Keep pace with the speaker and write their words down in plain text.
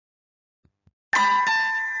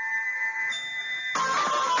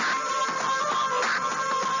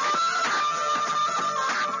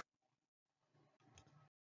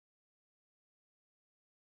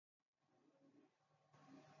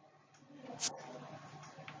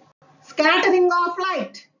Scattering of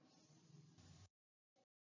light.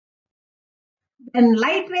 When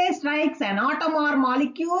light ray strikes an atom or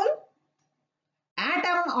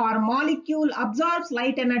molecule absorbs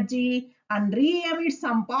light energy and re-emits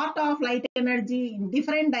some part of light energy in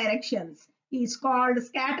different directions. Is called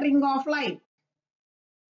scattering of light.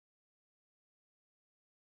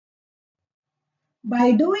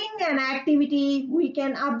 By doing an activity, we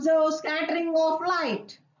can observe scattering of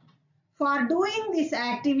light. For doing this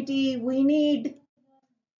activity, we need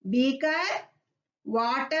beaker,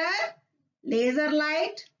 water, laser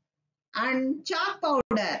light, and chalk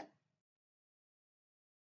powder.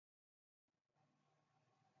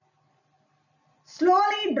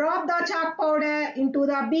 Slowly drop the chalk powder into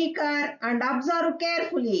the beaker and observe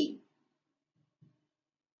carefully.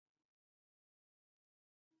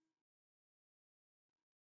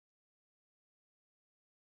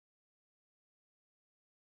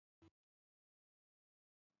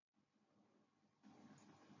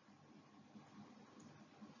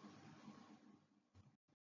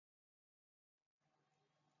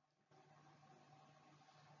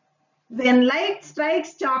 When light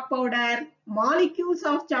strikes chalk powder, molecules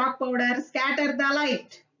of chalk powder scatter the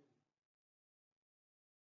light.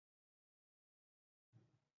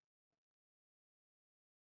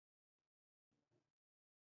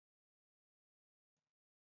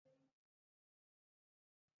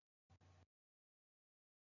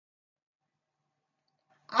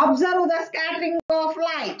 Observe the scattering of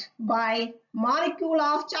light by molecule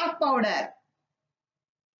of chalk powder.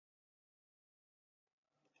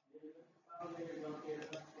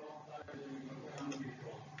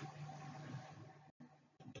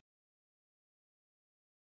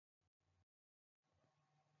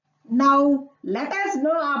 Now let us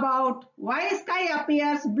know about why sky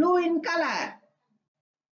appears blue in color.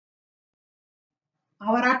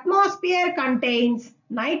 Our atmosphere contains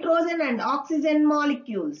nitrogen and oxygen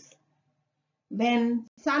molecules. When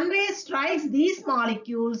sun rays strikes these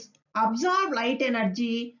molecules, absorb light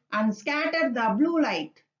energy and scatter the blue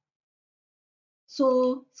light.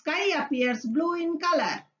 So sky appears blue in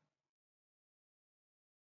color.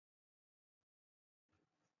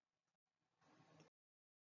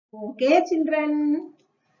 Okay, children,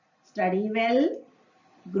 study well,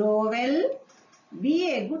 grow well,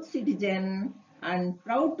 be a good citizen and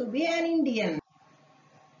proud to be an Indian.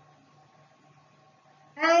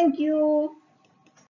 Thank you.